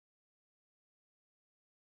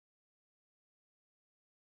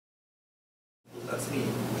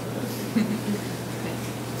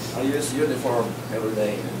I use uniform every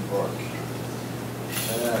day in work.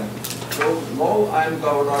 So now I'm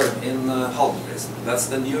governor in Halden Prison. That's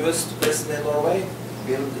the newest prison in Norway,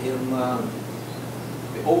 built in,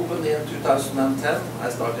 we opened in 2010, I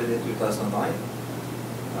started in 2009,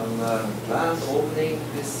 and planned opening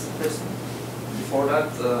this prison. Before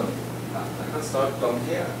that, I can start down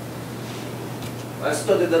here. I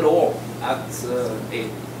studied the law at the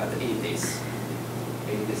 80s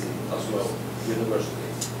in Oslo University.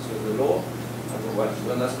 So the law, and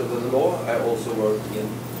when I studied the law, I also worked in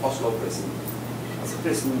Oslo prison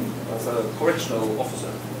as a correctional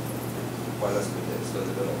officer while I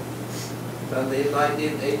studied the law. And in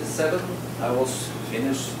 1987, I was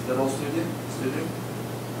finished the law studium,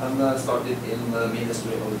 and I started in the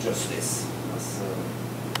Ministry of Justice as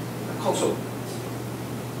a consultant.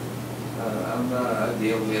 And I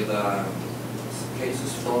deal with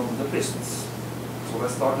cases from the prisons. So I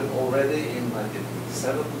started already in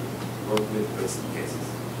 1987 work with prison cases.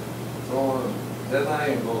 So then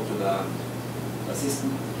I go to the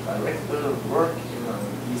assistant director work in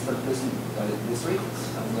Eastern Prison District,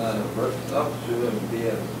 and worked up to be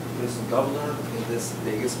a prison governor in this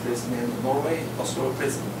biggest prison in Norway, Oslo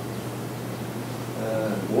Prison.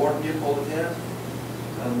 Warden, you call it here.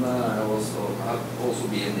 And I've also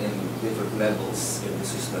been in different levels in the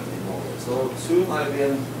system in Norway. So soon I've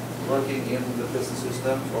been working in the prison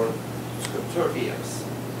system for 30 years.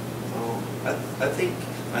 So I think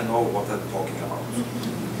I know what I'm talking about.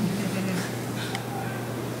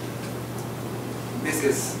 This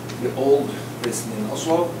is the old prison in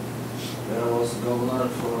Oslo. There I was governor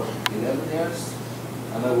for 11 years.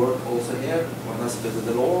 And I worked also here when I studied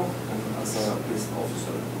the law and as a prison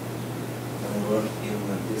officer. I work in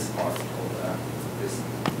this part of the prison.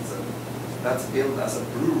 That's built as a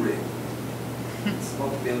brewery. It's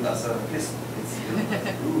not built as a prison, it's built as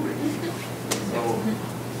a brewery. So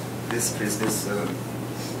this prison is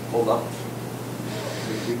called up.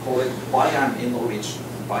 We call it Bayern in Norwegian.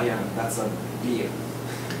 Bayern, that's a beer.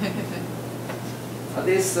 And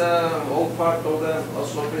this old part of the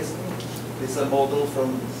Oslo prison is a model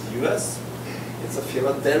from US. It's a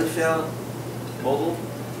Philadelphia model.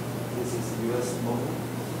 This is the US model.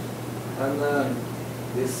 And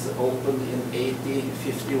this opened in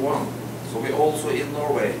 1851. So we also in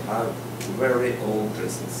Norway have very old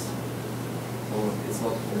prisons. So it's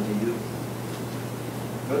not only you.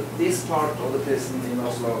 But this part of the prison in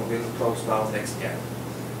Oslo will close down next year.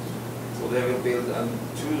 So they will build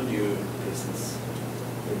 2 new prisons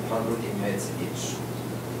with 100 inmates each.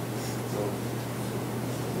 So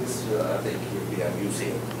this I think will be a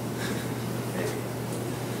museum. Maybe.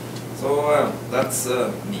 So that's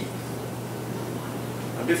me.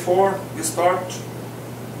 And before we start,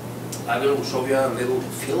 I will show you a little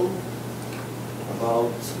film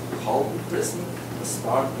about Halden Prison. Let's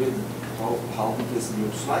start with how Halden Prison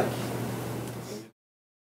looks like.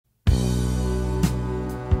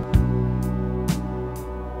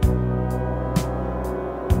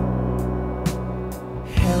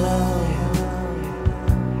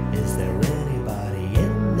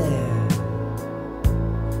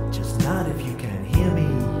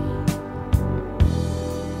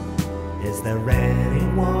 Is there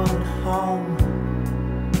anyone home?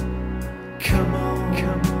 Come on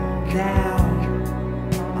now.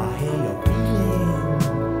 I hear you're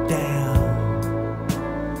feeling down.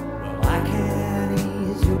 Well, I can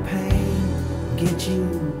ease your pain, get you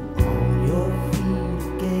on your feet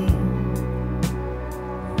again.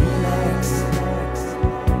 Relax.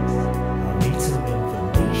 I need some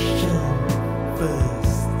information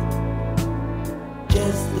first.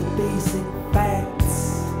 Just the basic facts.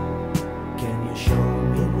 Can you show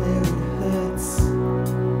me where it hurts?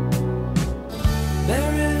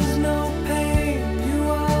 There is no pain, you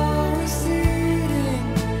are receding.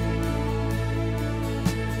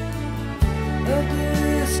 A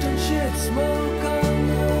distant ship, smoke on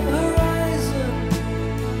the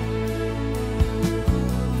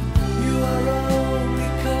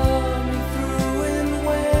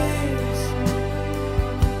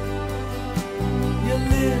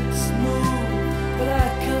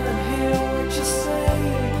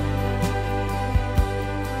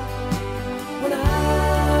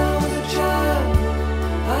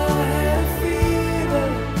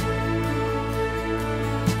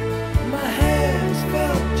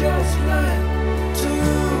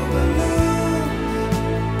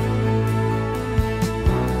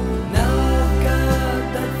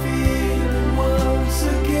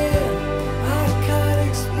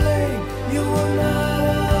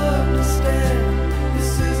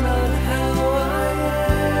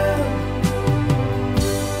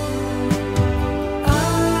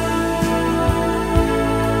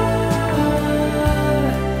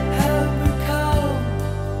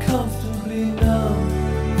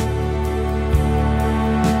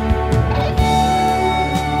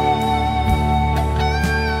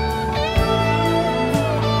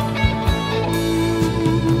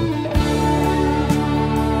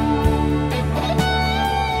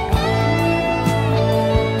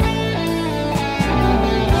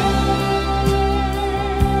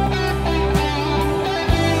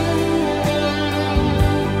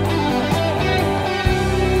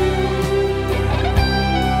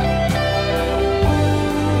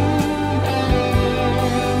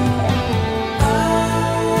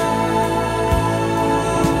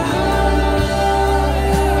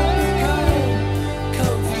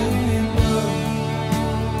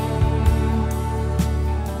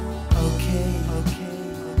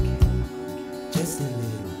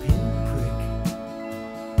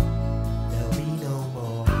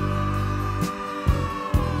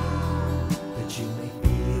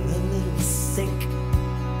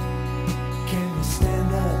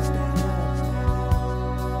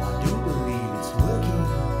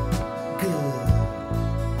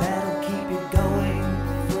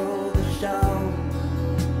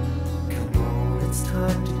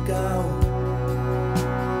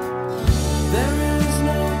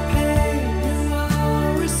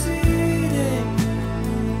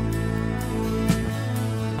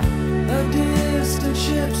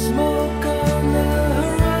smoke on the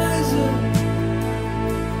horizon.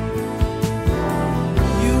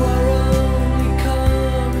 You are only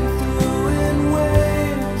coming through in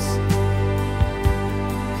waves.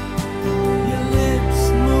 Your lips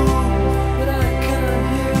move, but I can't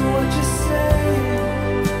hear what you're saying.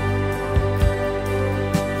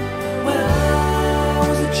 When I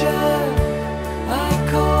was a child, I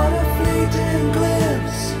caught a fleeting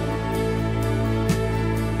glimpse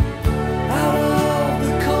out of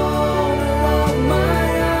the corner of my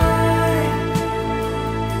eye.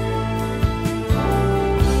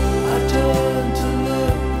 I turned to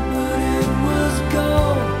look, but it was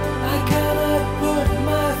gone. I cannot put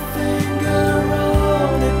my finger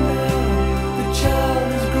on it now. The child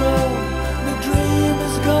is grown, the dream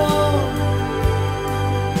is gone.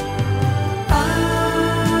 I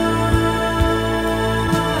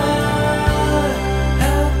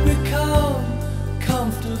have become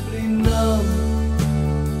comfortably numb.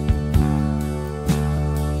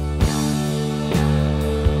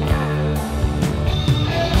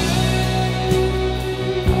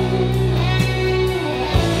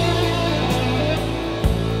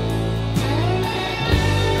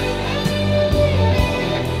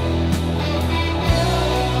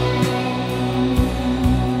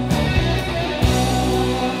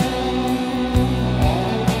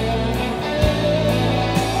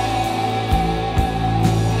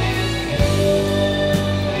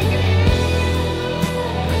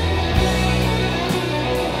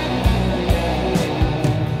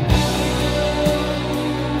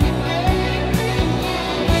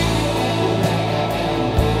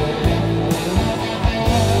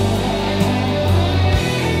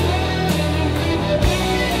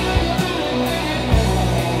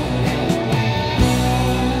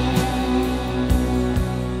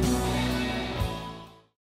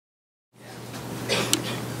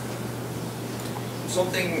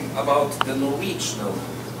 Something about the Norwegian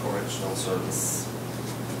correctional service.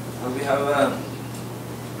 And we have,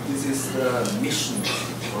 this is the mission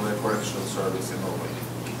for the correctional service in Norway.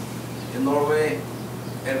 In Norway,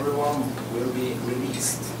 everyone will be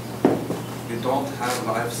released. We don't have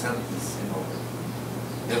life sentence in Norway.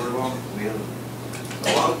 Everyone will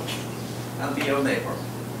go out and be your neighbor.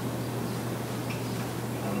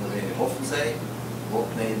 And we often say,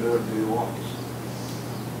 what neighbor do you want?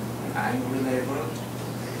 An angry neighbor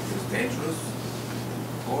who is dangerous,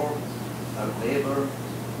 or a neighbor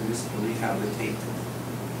who is rehabilitated.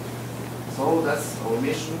 So that's our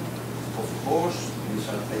mission. Of course, we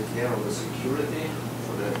shall take care of the security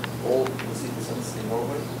for all the citizens in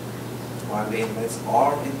Norway while the inmates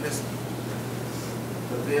are in prison.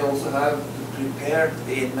 But we also have to prepare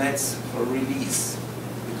the inmates for release,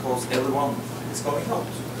 because everyone is going out.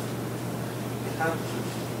 We cannot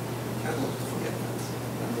forget that.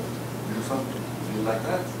 Do something like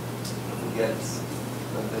that, and forget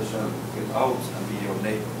that they shall get out and be your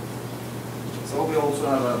neighbor. So we also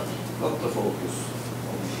have a lot of focus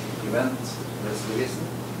on prevent recidivism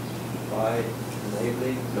by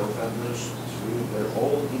enabling the offenders through their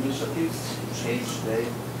own initiatives to change their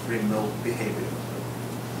criminal behavior.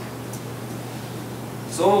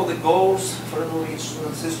 So the goals for the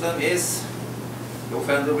Norwegian system is the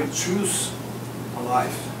offender will choose a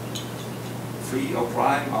life free of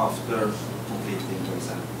crime after completing their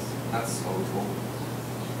sentence. That's our goal.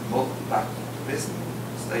 Not back to prison,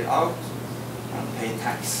 stay out and pay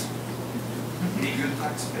tax. Be good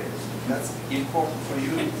taxpayers. That's important for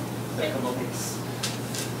you, economics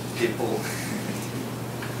people.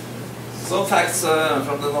 Some facts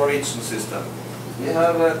from the Norwegian system. We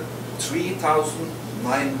have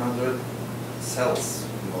 3,900 cells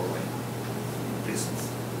in Norway, prisons.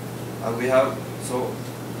 And we have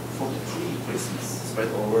 43 prisons spread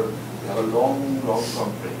over. We have a long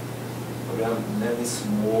country. But we have many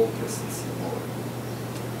small prisons in Norway.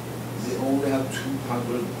 We only have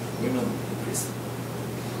 200 women in prison.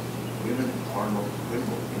 Women are not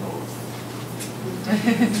criminal in Norway.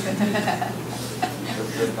 But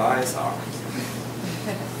the guys are.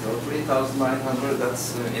 So 3,900,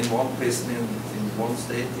 that's in one prison in one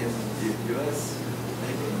state in the US.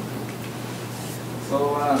 Maybe. So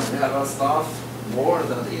we have a staff more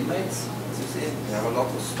than the inmates, as you see. We have a lot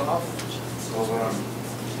of staff, so we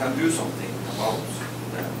can do something about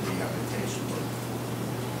the rehabilitation work.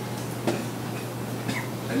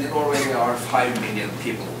 And in Norway we are 5 million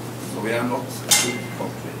people, so we are not a big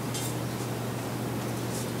country.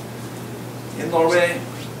 In Norway,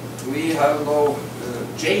 we have no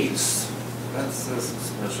jails. That's a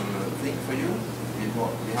special thing for you. We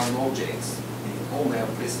have no jails. We only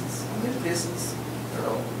have prisons. And in prisons, there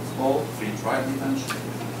are small free trial detention.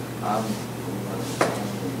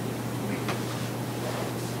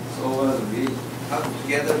 So we have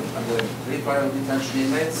together, and the pre-trial detention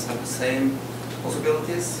inmates have the same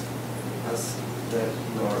possibilities as the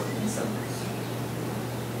who are in sentence.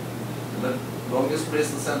 The longest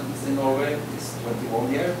prison sentence in Norway is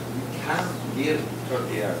 21 years. We can give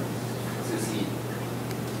 30 years, as you see.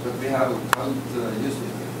 But we haven't used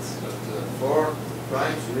it yet. But for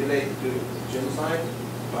crimes related to genocide,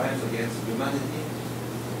 crimes against humanity,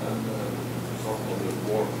 and so-called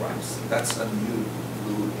war crimes, that's a new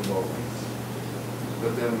rule in Norway.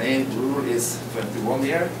 But the main rule is 21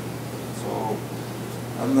 years. So,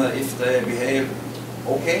 and if they behave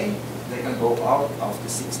okay, they can go out after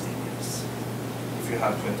 16 years. If you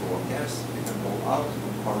have 21 years, you can go out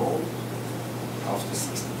on parole after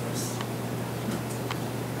 16 years.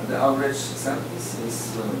 And the average sentence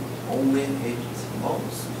is only 8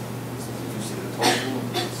 months. So if you see the total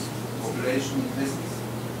population in prisons,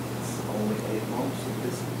 it's only 8 months in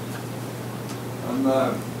prison. And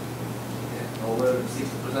over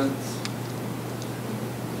 60%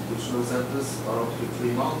 additional sentences are up to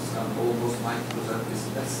 3 months, and almost 90% is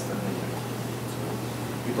less than a year.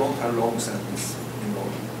 We don't have long sentence in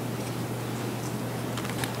Norway.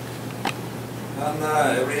 And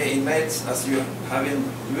every inmate, as you have in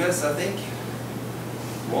US, I think,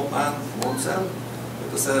 one man, one cell,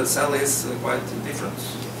 but the cell is quite different,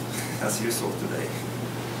 as you saw today.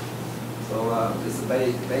 So it's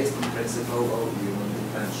based on the principle of human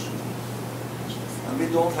detention. And we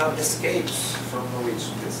don't have escapes from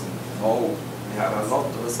Norwegian prison. No, we have a lot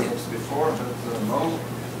of escapes before, but no,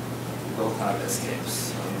 we don't have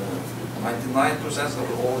escapes. 99%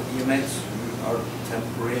 of all inmates who are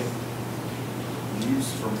temporary leaves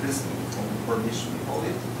from prison, on permission we call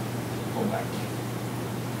it, come back.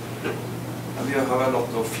 And we have a lot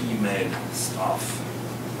of female staff.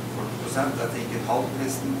 40%, I think in Halden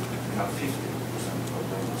Prison, we have 50% of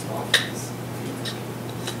the staff is female.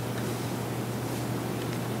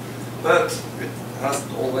 But it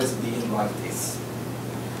hasn't always been like this.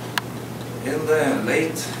 In the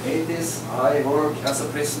late 80s, I worked as a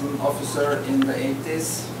prison officer in the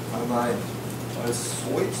 80s, and I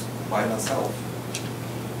saw it by myself.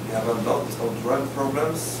 We have a lot of drug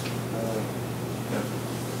problems in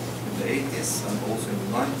the 80s and also in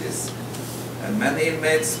the 90s, and many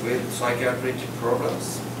inmates with psychiatric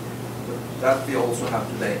problems. But that we also have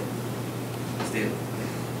today, still,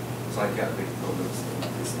 psychiatric problems in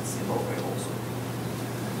prisons in Norway also.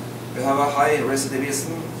 We have a high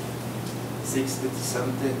recidivism. 60 to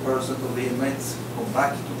 70% of the inmates come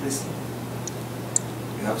back to prison.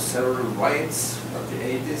 We have several riots at the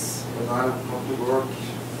 80s when I come to work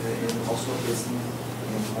in Oslo prison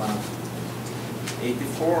in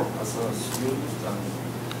 84 as a student and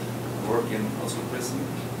work in Oslo prison.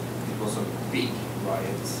 It was a big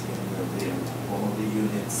riot in one of the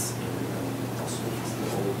units in Oslo, the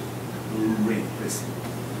old Blue prison.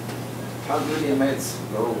 100 inmates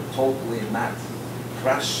go totally mad,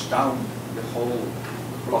 crash down the whole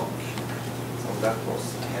block. So that was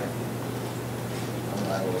heavy. And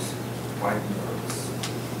I was quite nervous.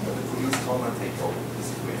 But the police come and take over the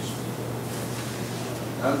situation.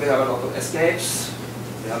 And we have a lot of escapes.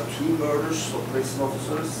 We have 2 murders of prison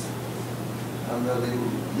officers. And a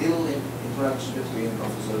little interaction between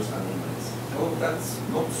officers and inmates. So that's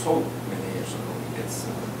not so many years ago. It's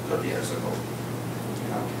 30 years ago. We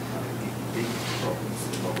have big problems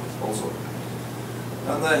in Norway also.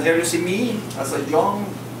 And here you see me as a young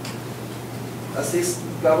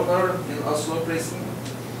assistant governor in Oslo prison.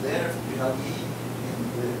 There you have me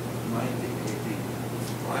in the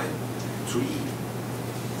 1989. Three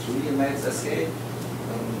inmates escaped.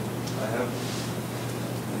 I have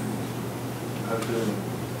to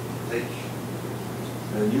take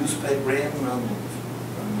the newspaper in and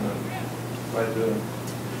try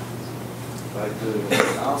to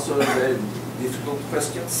answer the difficult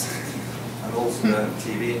questions. And also the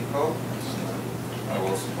TV call. I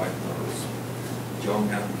was quite nervous, young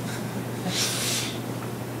and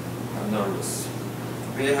nervous.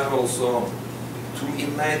 We have also 2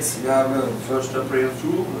 inmates. We have 1st April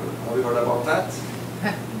 2. Have you heard about that?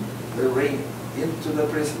 They ring into the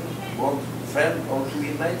prison, 1 friend or 2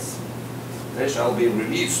 inmates. They shall be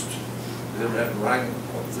released. They rang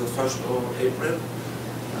on the 1st of April,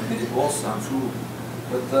 and it was untrue.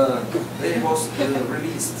 But they was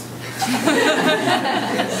released.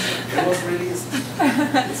 Yes, it was released.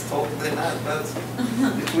 It's totally mad, but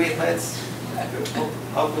the 2 inmates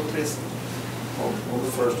out of prison on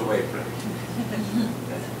the 1st of April.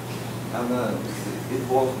 And it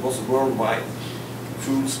was worldwide.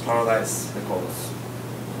 Fool's Paradise, they call us.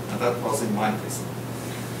 And that was in my prison.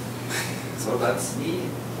 So that's me,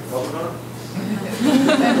 the governor.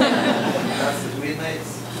 That's the 2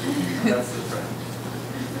 inmates. That's the trend.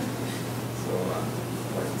 So,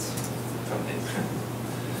 quite funny.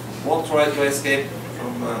 One tried to escape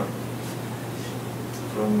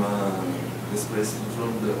from this prison,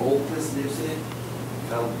 from the old prison, you see,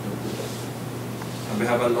 Halden Prison. And we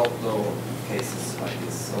have a lot of cases like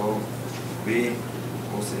this. So we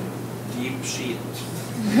was in deep shit.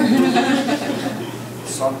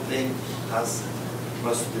 Something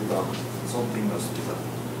must be done. Something must be done.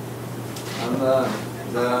 And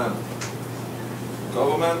the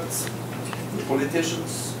government, the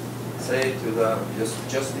politicians say to the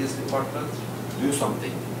Justice Department, do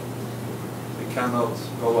something. We cannot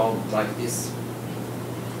go on like this.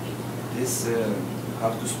 This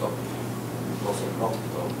have to stop because of a lot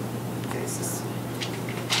of cases.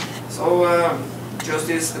 So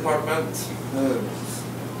Justice Department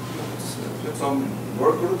put some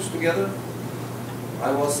work groups together.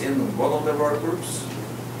 I was in one of the work groups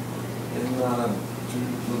in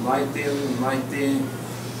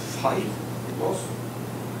 1995 it was.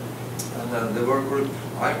 And the work group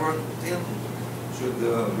I worked in should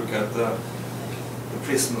look at the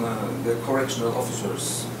prison, the correctional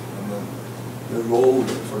officers, and the role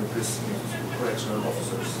for the prison correctional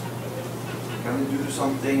officers. Can we do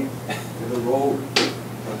something with the role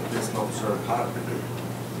that the prison officer had to do?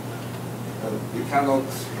 We cannot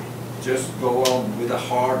just go on with the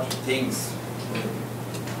hard things.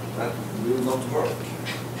 That will not work.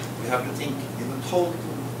 We have to think in a total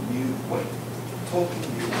new way. Total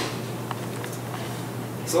new way.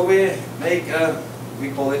 So we make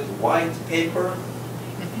we call it white paper.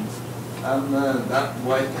 And that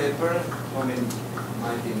white paper came in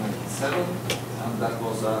 1997, and that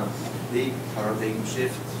was a big paradigm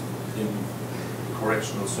shift in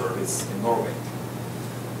correctional service in Norway.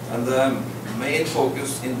 And the main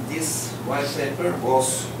focus in this white paper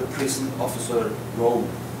was the prison officer role.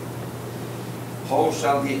 How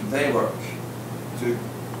shall they work to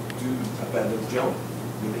do a better job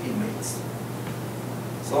with the inmates?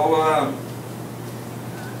 So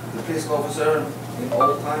the prison officer, in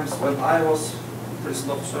old times, when I was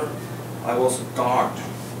prison officer, I was a guard.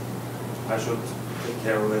 I should take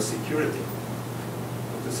care of the security.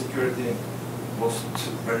 But the security wasn't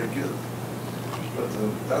very good. But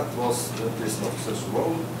that was the prison officer's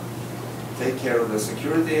role. Take care of the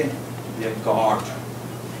security, be a guard.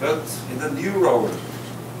 But in the new role,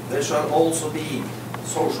 there shall also be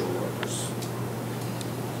social workers.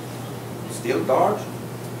 Still guard,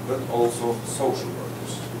 but also social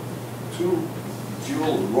workers. Two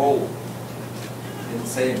dual role in the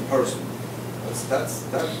same person. That's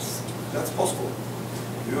possible.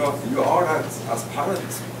 You are as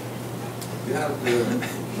parents. You have to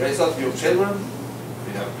raise up your children.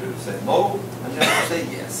 You have to say no, and you have to say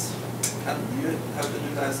yes. And you have to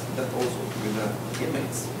do that also with the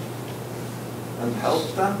inmates. And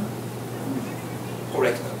help them, and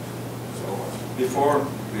correct them. So before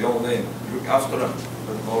we only look after them,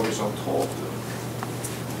 but now we shall talk to them.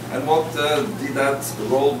 And what did that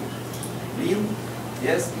role mean?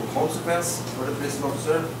 Yes, the consequence for the prison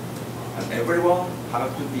officer, and everyone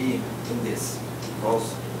have to be in this,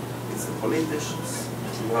 because it's the politicians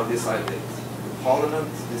who have decided it. The parliament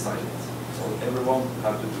decided it. So everyone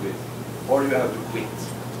have to do it, or you have to quit.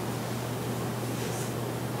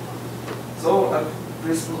 So a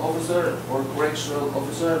prison officer or correctional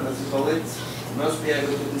officer, as we call it, must be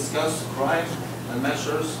able to discuss crime and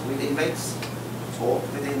measures with inmates, talk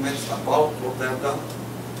with inmates about what they have done.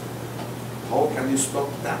 How can you stop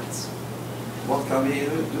that? What can we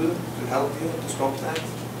do to help you to stop that?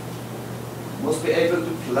 Must be able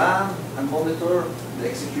to plan and monitor the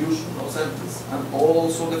execution of sentence, and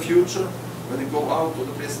also the future when you go out of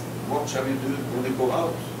the prison. What shall you do when you go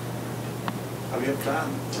out? Have you a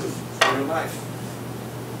plan for your life?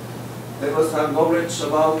 They must have knowledge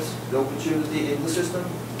about the opportunity in the system,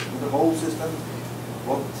 in the whole system.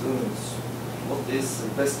 What is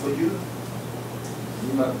best for you?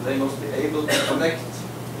 They must be able to connect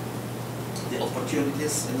the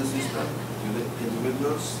opportunities in the system to the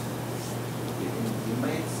individuals, the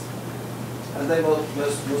inmates, and they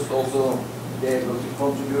must also be able to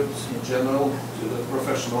contribute in general to the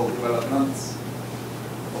professional development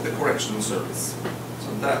of the correctional service.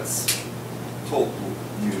 So that's total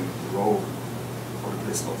new role for the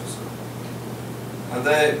prison officer. And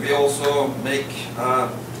we also make a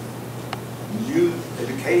new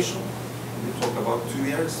education. We talk about 2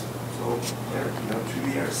 years. So here we have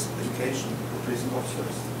 2 years education for prison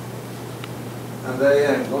officers. And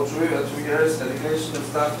they go through a 2 years education in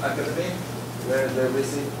staff academy, where they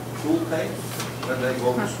receive full pay when they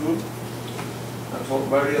go to school, and taught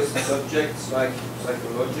various subjects like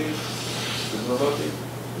psychology, criminology,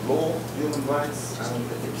 law, human rights, and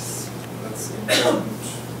ethics. That's important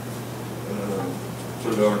to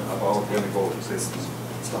learn about when you go to prison.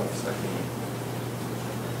 Stuff like that.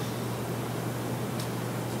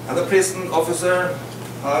 And the prison officer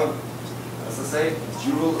have, as I say,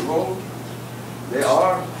 dual role. They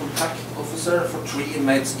are contact officer for 3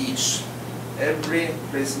 inmates each. Every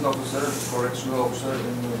prison officer, correctional officer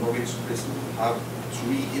in the Norwegian prison have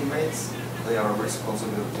 3 inmates they are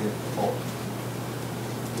responsibility for.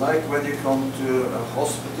 Like when you come to a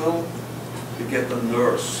hospital, you get a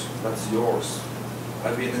nurse, that's yours.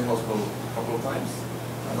 I've been in hospital a couple of times,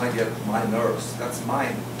 and I get my nurse, that's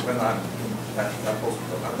mine when I'm in that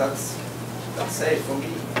hospital. And that's safe for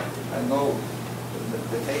me. I know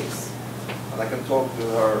the case, and I can talk to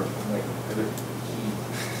her like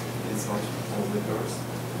it's not only hers.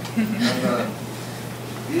 And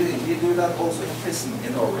we do that also in prison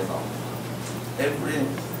in Norway now.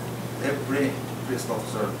 Every prison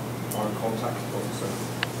officer or contact officer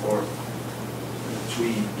for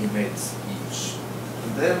 3 inmates each.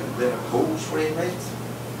 And then they are coach for inmates.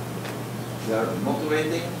 They are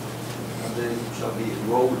motivating, and they shall be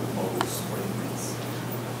role models for inmates.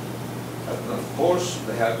 And of course,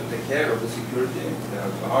 they have to take care of the security. They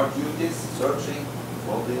have guard duties, searching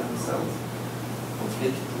body and self,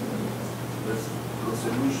 conflict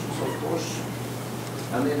resolutions, of course.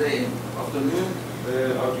 And in the afternoon,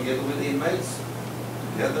 they are together with the inmates,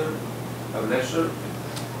 together, have leisure,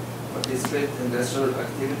 participate in leisure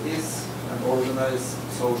activities, and organize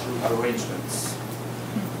social arrangements.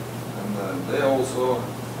 And they also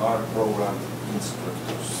are program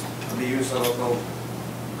instructors. And we use a lot of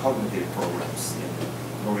cognitive programs in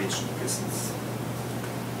Norwegian prisons.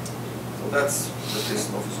 So that's the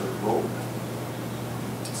prison officer role.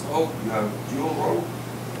 So you have dual role,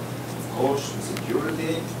 of course,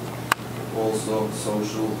 security, also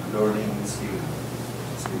social learning and skill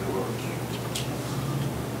work.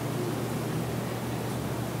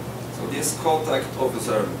 So this contact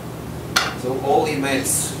officer, so all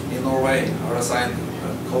inmates in Norway are assigned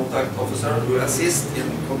a contact officer who assists in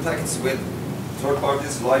contacts with third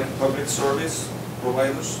parties like public service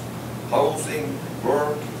providers, housing,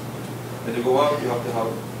 work. When you go out, you have to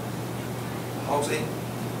have housing,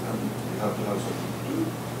 and you have to have something to do.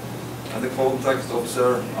 And the contact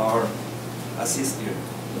officer are assist you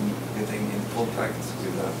in getting in contact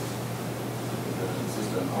with the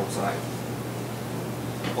system outside,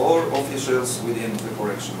 or officials within the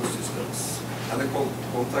correctional systems. And the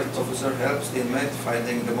contact officer helps the inmate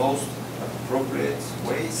finding the most appropriate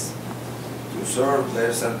ways to serve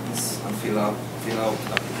their sentence and fill out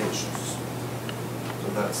applications. So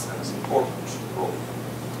that's an important role.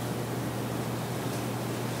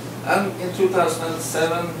 And in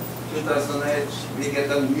 2007, 2008, we get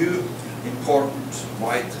a new important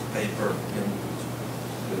white paper in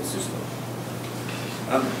the system.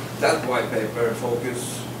 And that white paper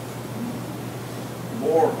focuses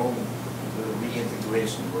more on the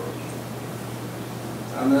reintegration work.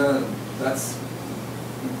 And that's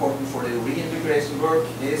important for the reintegration work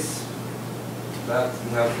is that you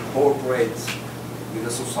have to cooperate with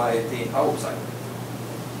the society outside.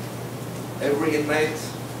 Every inmate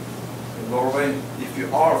in Norway, if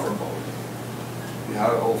you are from Norway, we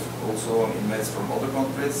have also inmates from other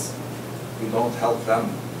countries. We don't help them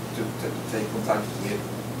to take contact with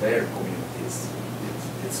their communities.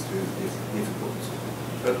 It's too difficult.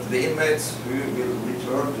 But the inmates who will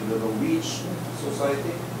return to the Norwegian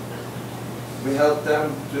society, we help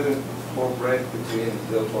them to cooperate between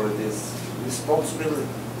the authorities responsible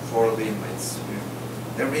for the inmates.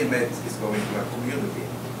 Every inmate is going to a community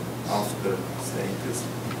after staying in prison.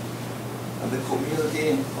 And the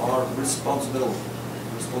community are responsible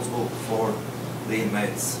for the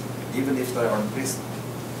inmates, even if they are in prison.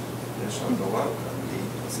 They shall go out and be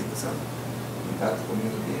a citizen in that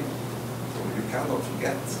community. So you cannot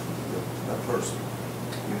forget that person,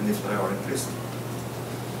 even if they are in prison.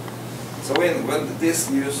 So when this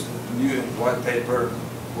new white paper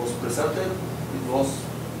was presented, it was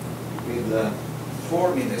with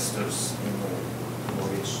 4 ministers in the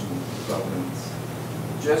Norwegian government.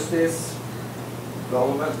 Justice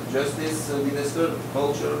Minister,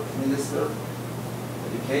 Culture Minister,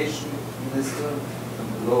 Education Minister,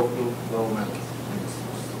 and Local Government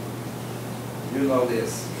Ministers. You know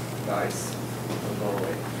this, guys, from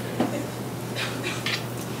Norway.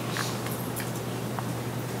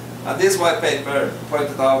 And this white paper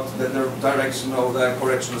pointed out the direction of the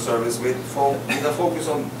correctional service with a focus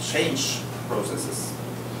on change processes,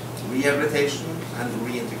 rehabilitation and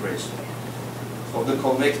reintegration of the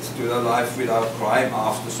convict to a life without crime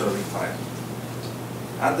after serving time.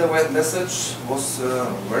 And the message was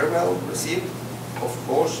very well received. of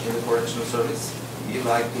course, in the correctional service, we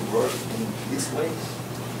like to work in this way.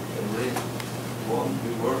 Everyone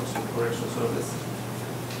who works in the correctional service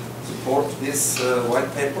support this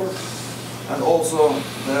white paper, and also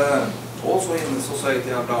in the society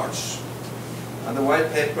at large. And the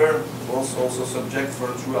white paper was also subject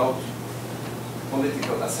for throughout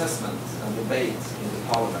political assessment and debate in the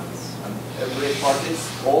parliament. And every parties,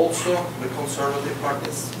 also the conservative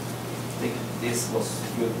parties, think this was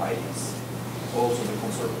good ideas. Also the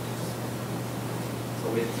conservatives. So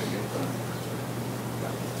we get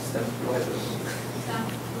stamp later.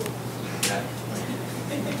 Yeah.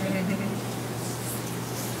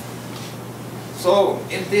 So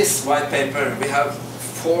in this white paper we have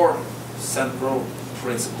 4 central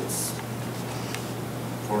principles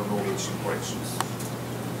for Norwegian corrections.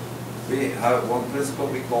 We have one principle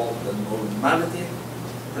we call the normality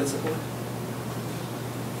principle.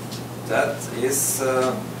 That is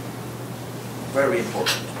very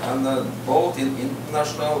important, and both in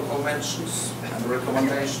international conventions and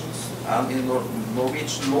recommendations and in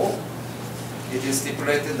Norwegian law, it is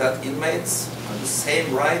stipulated that inmates have the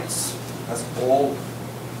same rights as all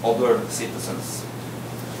other citizens.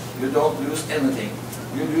 You don't lose anything.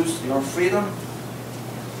 You lose your freedom,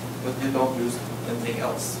 but you don't lose anything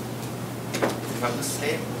else. You have the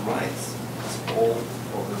same rights as all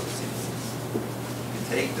other citizens. You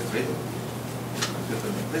take the freedom and put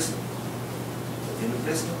them in prison. But in the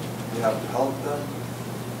prison, you have to help them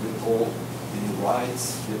with all the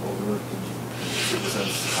rights the other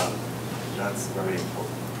citizens have. That's very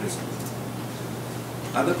important. Prison.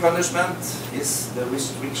 And the punishment is the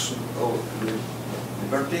restriction of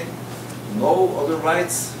liberty. No other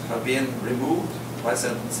rights have been removed by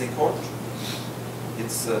sentencing court.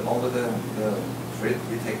 It's only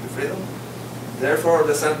we take the freedom. Therefore,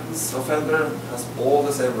 the sentenced offender has all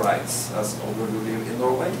the same rights as other who live in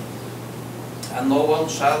Norway. And no one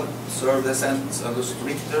shall serve the sentence under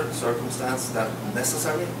stricter circumstances than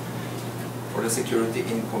necessary for the security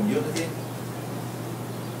in community.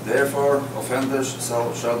 Therefore, offenders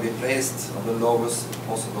shall be placed on the lowest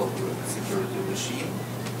possible security regime.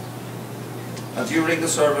 And during the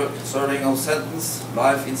serving of sentence,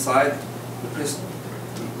 life inside the prison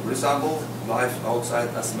resemble life outside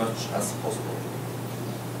as much as possible.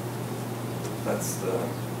 That's the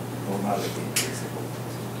normality principle.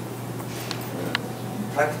 In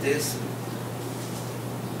practice,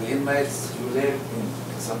 the inmates who live in,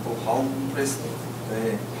 for example, Halden Prison,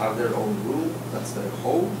 they have their own room, that's their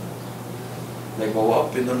home. They go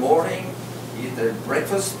up in the morning, eat their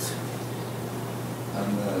breakfast,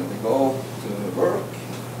 and they go to work,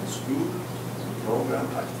 school, program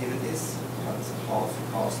activities at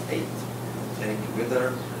 8:30, take with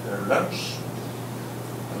their lunch.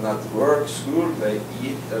 And at work, school, they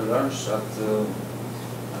eat their lunch at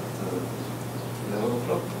 11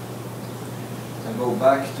 o'clock. And go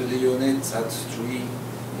back to the unit at 3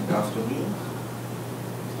 in the afternoon.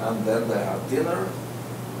 And then they have dinner,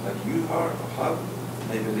 like you have,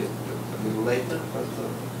 maybe a little later, but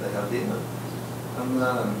they have dinner. And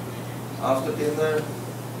after dinner,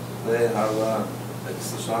 they have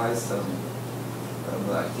exercise and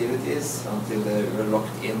activities until they were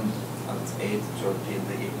locked in at 8:30 in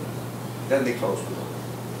the evening. Then they close the door.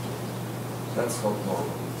 That's not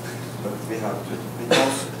normal. But we have to,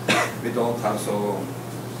 because we don't have so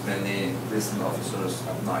many prison officers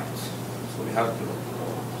at night. So we have to lock the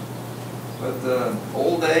door. But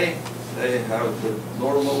all day, they have the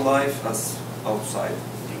normal life as outside.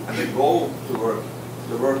 And they go to work.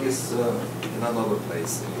 The work is in another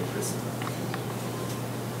place in the prison.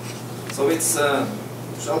 So it's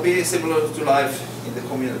shall be similar to life in the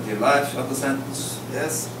community. Life under sentence,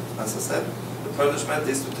 yes, as I said. The punishment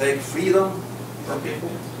is to take freedom from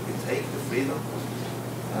people. We take the freedom.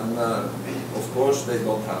 And of course they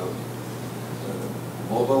don't have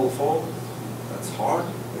a mobile phone. That's hard.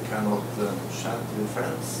 They cannot chat with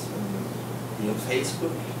friends and be on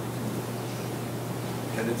Facebook.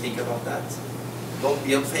 Can you think about that? Don't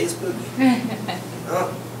be on Facebook.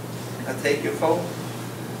 No. I take your phone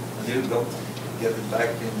and you don't get it back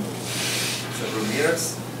in several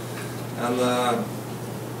years. And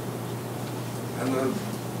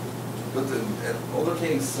but other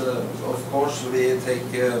things, of course, we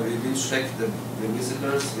take, we will check the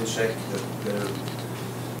visitors, we check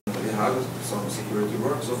we have some security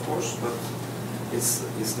works, of course, but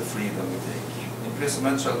it's the freedom we take.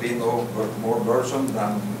 Imprisonment shall be no more burdensome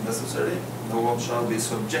than necessary. No one shall be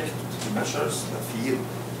subject to measures that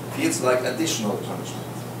feels like additional punishment.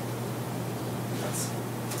 That's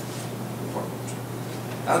important.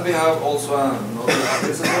 And we have also another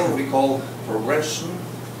principle we call progression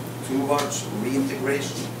towards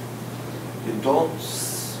reintegration. You don't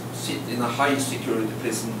sit in a high security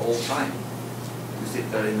prison all the time. You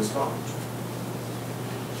sit there in the start.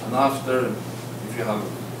 And after, if you have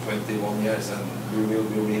 21 years and you will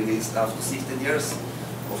be released after 16 years,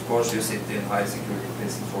 of course you sit in high security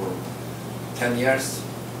prison for 10 years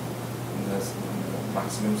in the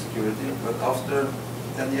maximum security, but after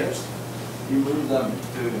 10 years you move them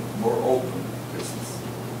to more open prisons.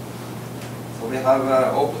 So we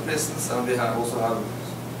have open prisons, and we also have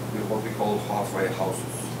what we call halfway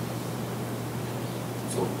houses.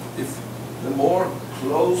 So if the more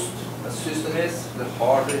closed a system is, the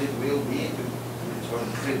harder it will be to return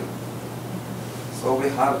to freedom. So we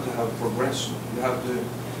have to have progression. You have to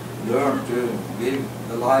learn to live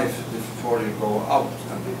the life before you go out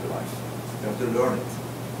and live the life. You have to learn it.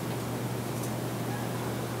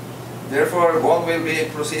 Therefore, one will be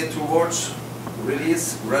proceed towards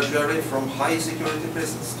release gradually from high security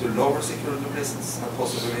prisons to lower security prisons, and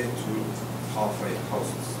possibly to halfway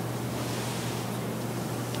houses.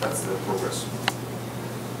 That's the progression.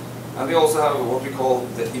 And we also have what we call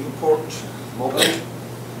the import model,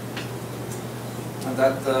 and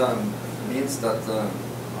that means that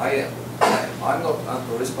I'm not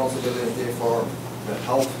under responsibility for the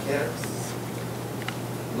health care,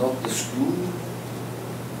 not the school,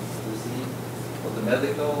 you see, not the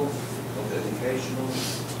medical, not the educational,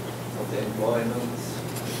 not the employment.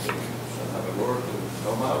 You should have a work to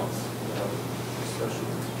come out. You have special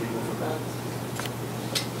people for that.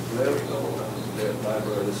 Clerical and the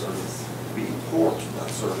library service. We import that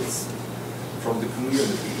service from the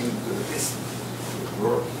community into the prison. We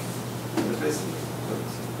work in the prison, but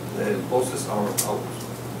the bosses are out of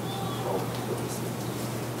the prison.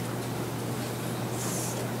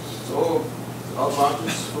 So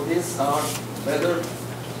advantages for this are better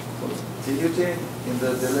continuity in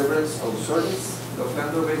the deliverance of service. The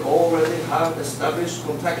offender will already have established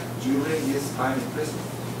contact during his time in prison.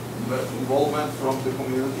 Involvement from the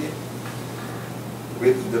community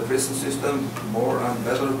with the prison system, more and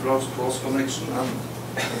better cross connection, and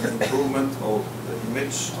improvement of the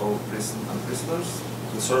image of prison and prisoners.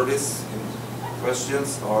 The service in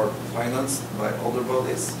questions are financed by other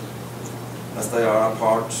bodies, as they are a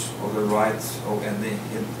part of the rights of any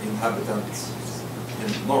inhabitant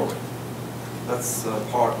in Norway. That's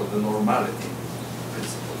part of the normality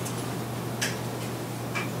principle.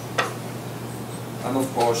 And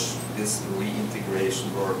of course, this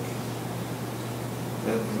reintegration work.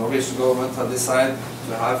 The Norwegian government has decided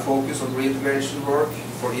to have focus on reintegration work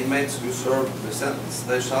for inmates who serve the sentence.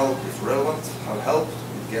 They shall, if relevant, have help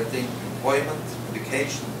with getting employment,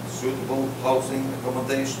 education, suitable housing,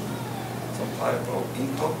 accommodation, some type of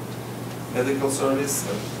income, medical service,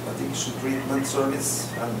 addiction treatment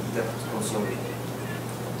service, and debt counseling.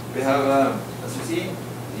 We have, as you see,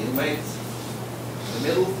 the inmate in the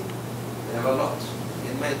middle. They have a lot.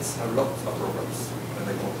 Inmates have a lot of problems when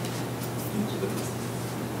they go into the prison.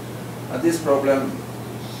 And this problem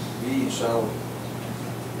we shall,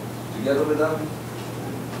 together with them,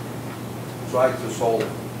 try to solve.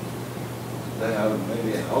 They have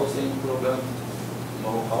maybe a housing problem,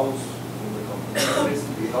 no house, when they come into the prison,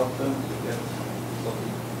 we help them to get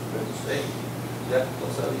something where to stay. Debt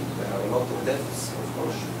counseling, they have a lot of debts, of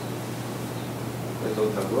course. They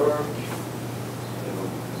don't have work,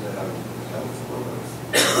 they have health problems,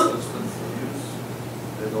 substance abuse,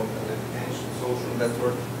 they don't have education, social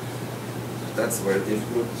network. That's very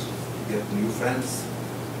difficult to get new friends.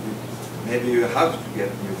 Maybe you have to get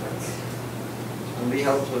new friends. And we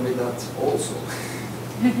help them with that also.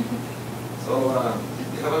 So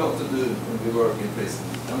we have a lot to do when we work in prison.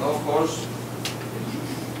 And of course,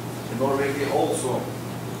 in Norway we also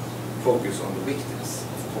focus on the victims,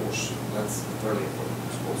 of course. That's very important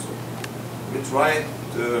also. We try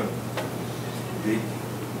to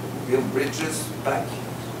build bridges back,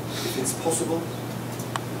 if it's possible,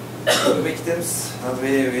 to the victims, and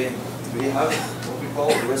we have what we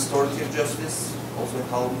call restorative justice, also in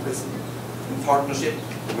Halden Prison, in partnership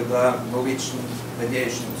with the Norwegian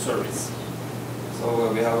mediation service.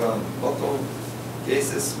 So we have a lot of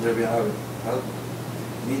cases where we have held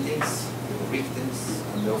meetings with the victims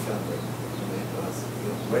and the offender, and it was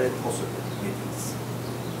very positive meetings.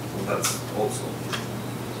 So that's also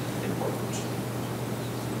important.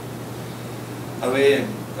 And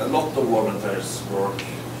a lot of volunteers work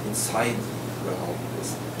inside the Halden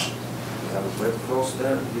Prison. We have a Red Cross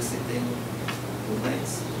there visiting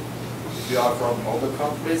inmates. If you are from other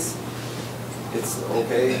countries, it's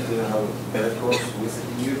okay to have Red Cross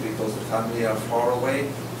visiting you because the family are far away.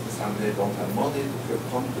 The family don't have money to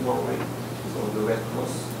come to Norway. So the Red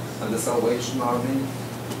Cross and the Salvation Army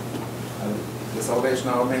have the Salvation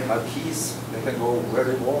Army have keys. They can go where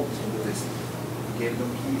they want in the prison. We gave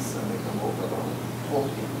them keys and they can walk around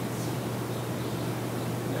talking.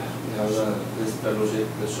 We have this fellowship,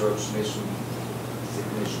 the church mission, sick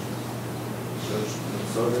mission, church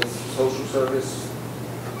service, social service.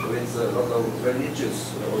 So it's a lot of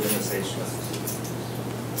religious organizations.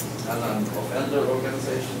 And an offender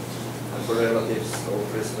organization. And for relatives or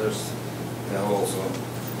prisoners, we have also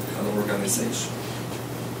an organization.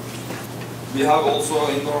 We have also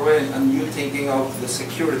in Norway a new thinking of the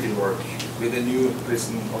security work with a new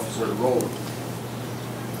prison officer role.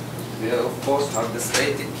 We of course have the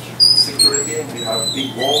static security, we have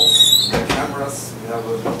big walls, we have cameras, we have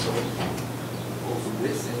a lot of also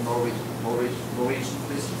this in Norwegian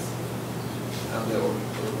prisons. And the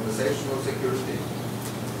organizational security,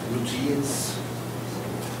 routines,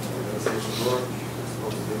 organizational work,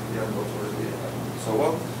 responsibility and authority and so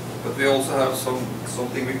on. But we also have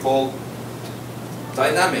something we call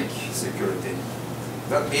dynamic security.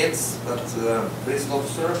 That means that prison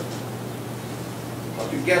officers are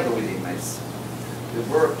together with inmates. They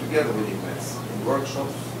work together with inmates in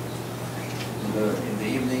workshops, in the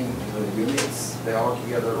evening, in the units. They are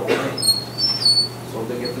together all day. So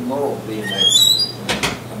they get to know the inmates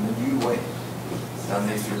in a new way than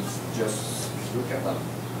if you just look at them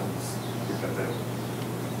and look at the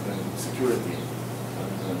security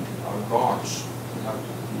and our guards. We have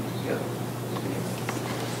to be together.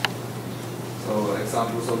 So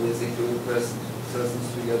examples of this include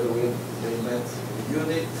presence together with the inmates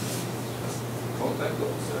unit, contact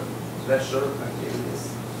officer, leisure activities,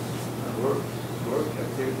 and work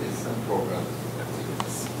activities and program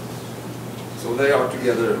activities. So they are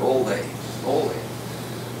together all day.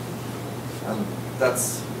 And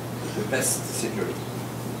that's the best security.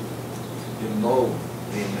 You know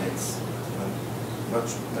the inmates in a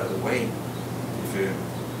much better way if you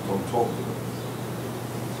don't talk to them.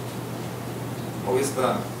 How is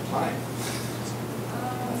the time?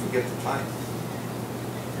 I forget the time.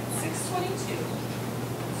 6:22.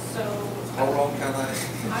 So. How long can I?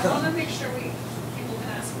 I want to make sure people can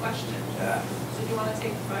ask questions. Yeah. So do you want to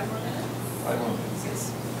take 5 more minutes? 5 more minutes, yes.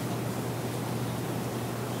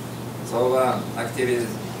 So activities,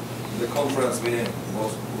 the conference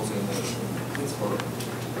was in Pittsburgh.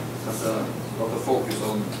 Has a lot of focus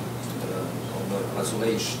on the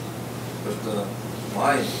isolation, but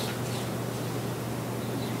my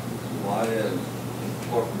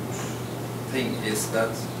important thing is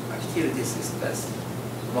that activities is best,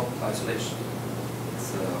 not isolation.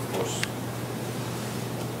 It's of course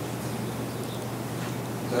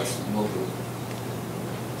that's not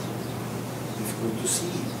difficult to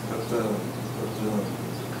see, but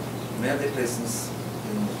many prisons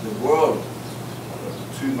in the world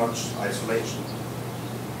have too much isolation,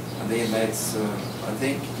 and the inmates, I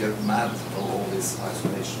think, get mad of all this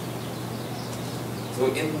isolation. So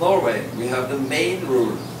in Norway, we have the main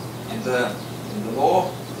rule in the law,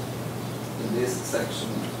 in this section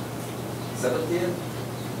 17,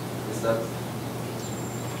 is that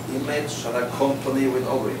inmates shall accompany with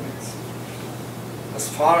other inmates. As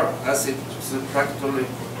far as it is practically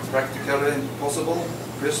possible,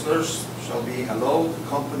 prisoners shall be allowed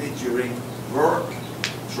company during work,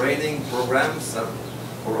 training programs,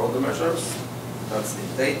 or other measures. That's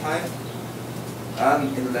in daytime.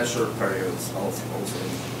 And in leisure periods, also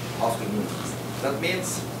in afternoon. That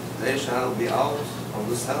means they shall be out of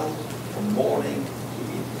the cell from morning to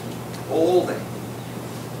evening, all day.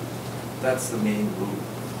 That's the main rule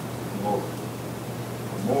in Norway.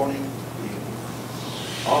 From morning to evening,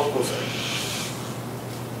 out of cell,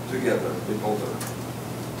 together with other.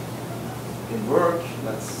 In work,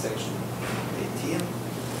 that's section 18,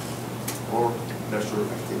 or leisure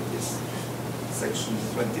activities, section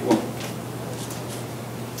 21.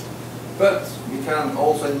 But we can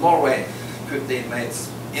also in Norway put the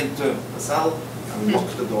inmates into a cell and lock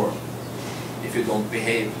the door if you don't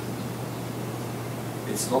behave.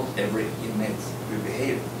 It's not every inmate who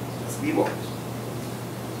behave as we want.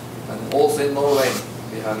 And also in Norway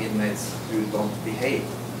we have inmates who don't behave.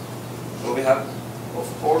 So we have,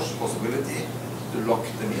 of course, possibility to lock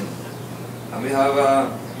them in. And we have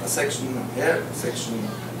a section here, section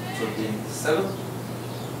 37,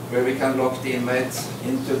 where we can lock the inmates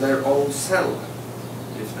into their own cell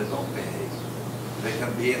if they don't behave. They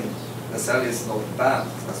can be in, the cell is not bad,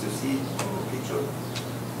 as you see on the picture,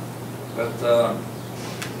 but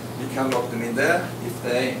we can lock them in there if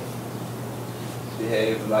they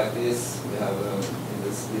behave like this. We have in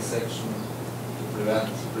this section to prevent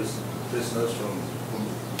prisoners from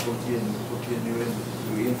continuing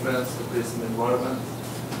to influence the prison environment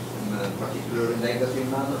in a particularly negative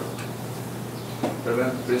manner.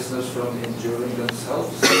 prevent prisoners from injuring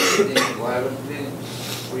themselves, eating violently,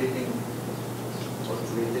 treating or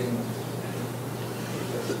treating.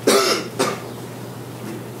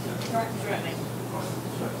 Threatening.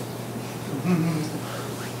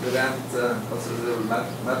 Prevent considerable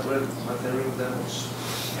material damage,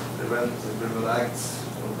 prevent criminal acts,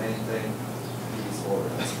 or maintain peace, order,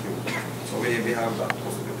 and security. So we have that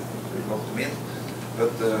possibility. We lock them in,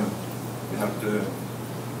 but we have to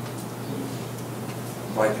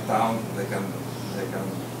write it down. They can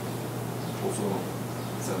also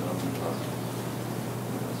send them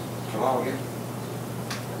klage,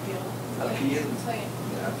 appeal,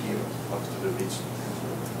 appeal up to the region.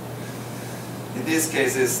 In these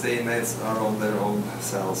cases, the inmates are on their own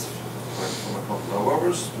cells from a couple of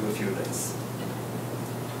hours to a few days.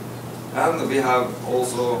 And we have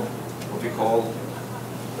also what we call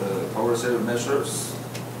coercive measures.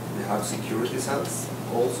 We have security cells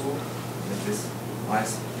also in this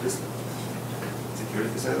nice prison.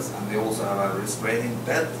 Security cells, and we also have a restraining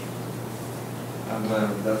bed. And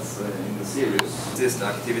that's in the series. This is the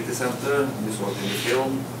activity center. You saw it in the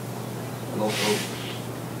film. A lot of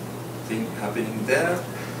things happening there.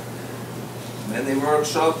 Many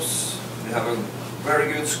workshops. We have a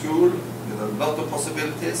very good school with a lot of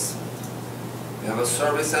possibilities. We have a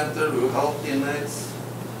service center who help the inmates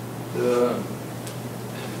to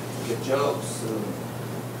get jobs,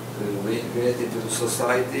 to integrate into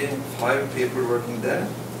society. 5 people working there.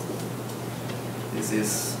 This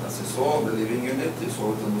is, as you saw, the living unit. You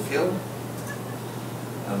saw it on the film.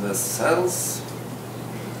 And the cells.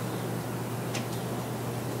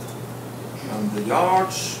 And the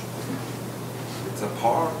yards. It's a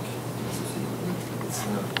park. As you see, it's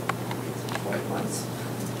quite nice.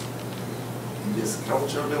 In this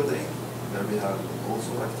culture building, where we have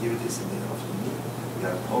also activities in the afternoon. We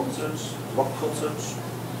have concerts, rock concerts,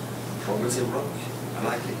 progressive rock. I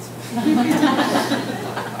like it.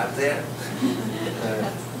 I'm there.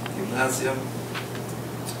 Gymnasium.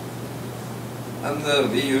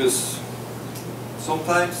 And we use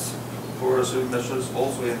sometimes coercive measures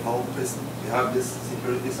also in Halden Prison. We have these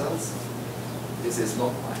security cells. This is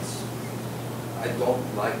not nice. I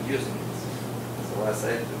don't like using it. So I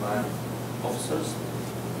say to my officers,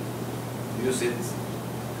 use it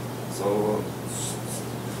so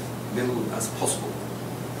little as possible.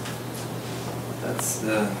 That's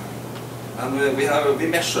the, and we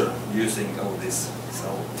measure using all this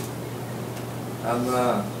cell. And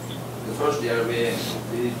the first year we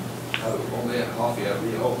have only half year.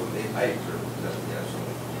 We opened in April that year. So,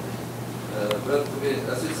 but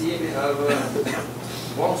as you see, we have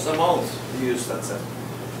once a month we use that cell.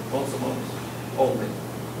 Once a month only.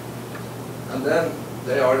 And then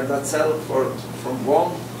they are in that cell from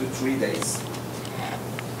 1 to 3 days,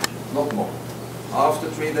 not more. After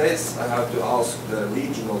 3 days, I have to ask the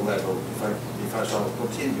regional level if I shall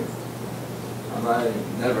continue. And I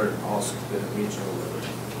never ask the regional level,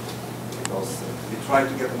 because we try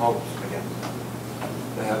to get them out again.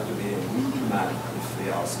 They have to be humane if we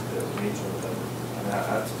ask the regional level. And I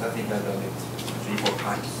think I've done it 3-4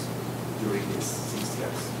 times during these 6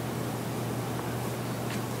 years.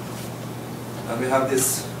 And we have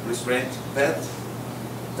this restraint bed.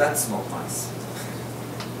 That's not nice.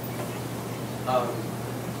 I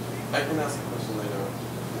can ask a question later.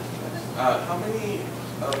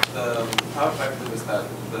 How effective is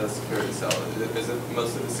the security cell? Is it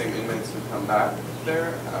mostly the same inmates who come back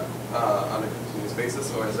there on a continuous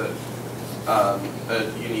basis, or is it a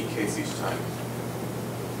unique case each time?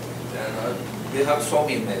 We have some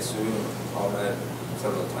inmates who are there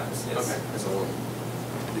several times, yes. Okay. So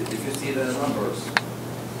if you see the numbers,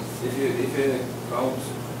 if you count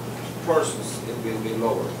persons, it will be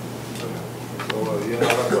lower. Okay. So you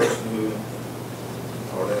have a person who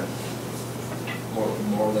are there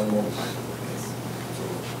more than one time. Yes.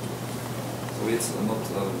 So it's not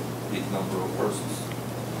a big number of persons.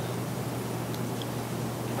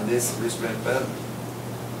 And this restraint bed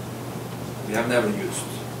we have never used.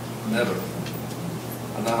 Never.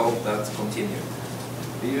 And I hope that continues.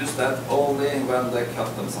 We use that only when they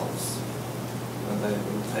cut themselves, when they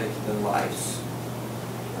will take their lives,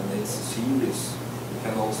 and it's serious. We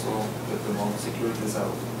can also put them on security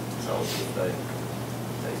cells if they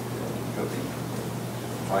take cutting,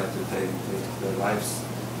 try to take their lives.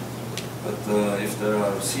 But if they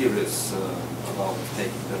are serious about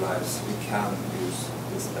taking their lives, we can use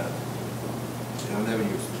this bed. We have never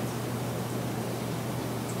used it.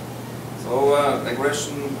 So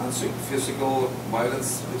aggression and physical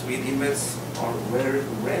violence between inmates are very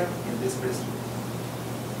rare in this prison.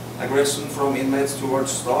 Aggression from inmates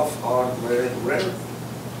towards staff are very rare.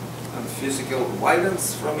 and physical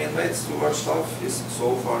violence from inmates towards staff is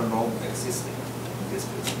so far non-existing in this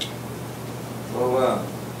prison. So,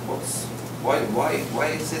 why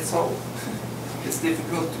is it so? It's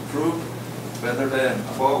difficult to prove whether the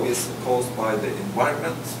above is caused by the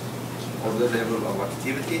environment or the level of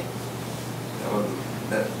activity or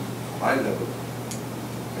the high level.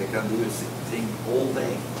 They can do this thing all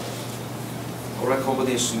day, or a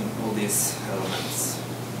combination of these elements.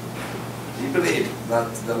 We believe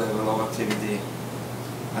that the level of activity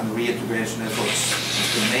and reintegration efforts is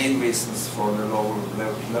the main reasons for the lower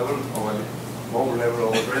level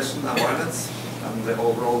of aggression and violence, and the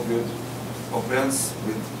overall good compliance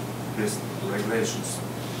with prison regulations.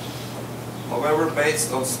 However,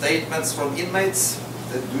 based on statements from inmates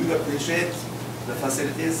that do appreciate the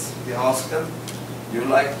facilities, we ask them, "Do you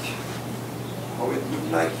like how it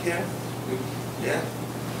look like here?" Yeah.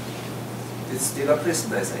 It's still a prison,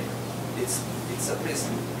 they say. It's a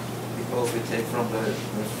prison because we take from the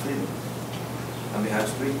freedom and we have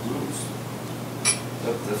strict rules.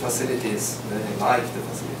 But the facilities, they like the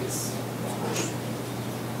facilities, of course.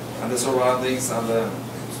 And the surroundings and the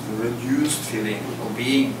reduced feeling of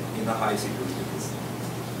being in a high security prison.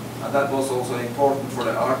 And that was also important for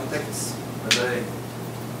the architects when they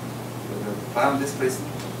planned this prison,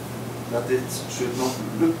 that it should not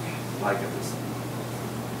look like a prison.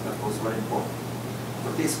 That was very important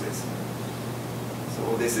for this prison.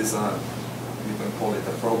 So this is you can call it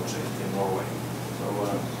a project in Norway. So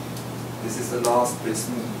this is the last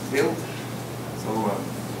prison built. So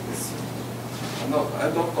I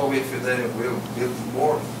don't know if they will build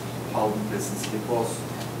more Halden prisons because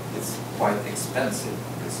it's quite expensive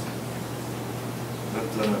prison. But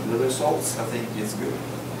the results, I think, is good.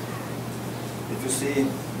 If you see,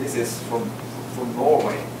 this is from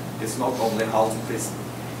Norway. It's not only Halden prison.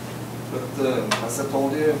 But as I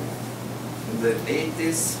told you, in the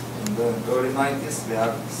 80s, in the early 90s, we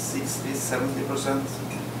have 60–70%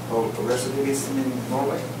 of recidivism in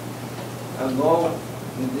Norway. And now,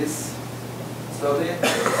 in this study,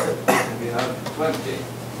 we have 20%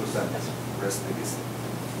 recidivism.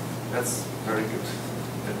 That's very good.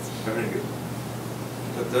 That's very good.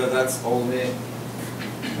 But that's only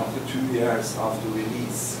after 2 years after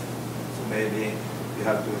release. So maybe we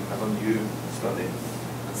have to have a new study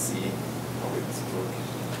and see how it works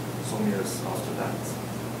some years after that.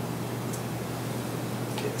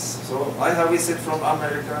 Yes. So I have visit from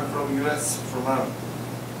America and from US, from a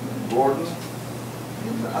warden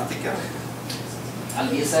in Attica. And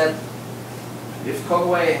he said, if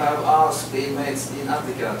Conway have asked the inmates in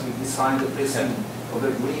Attica to design the prison of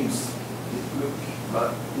their dreams, it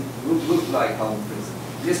would look like Halden prison.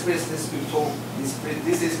 This prison is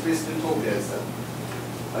this is prison utopia, he said.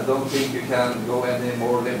 I don't think you can go any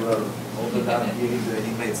more liberal other than giving the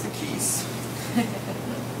inmates the keys.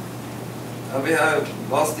 And we have,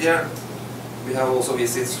 last year, we have also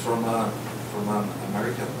visits from an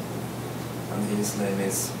American, and his name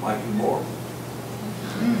is Michael Moore.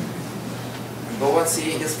 Go and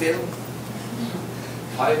see his film.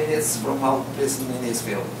 5 minutes from Halden prison in his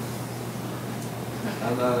film.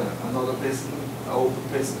 And another prison, an open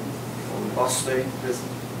prison, called Bastøy prison,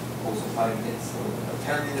 also 5 minutes. So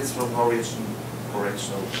 10 minutes from Norwegian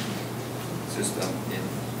correctional system in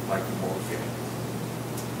Michael Moore film.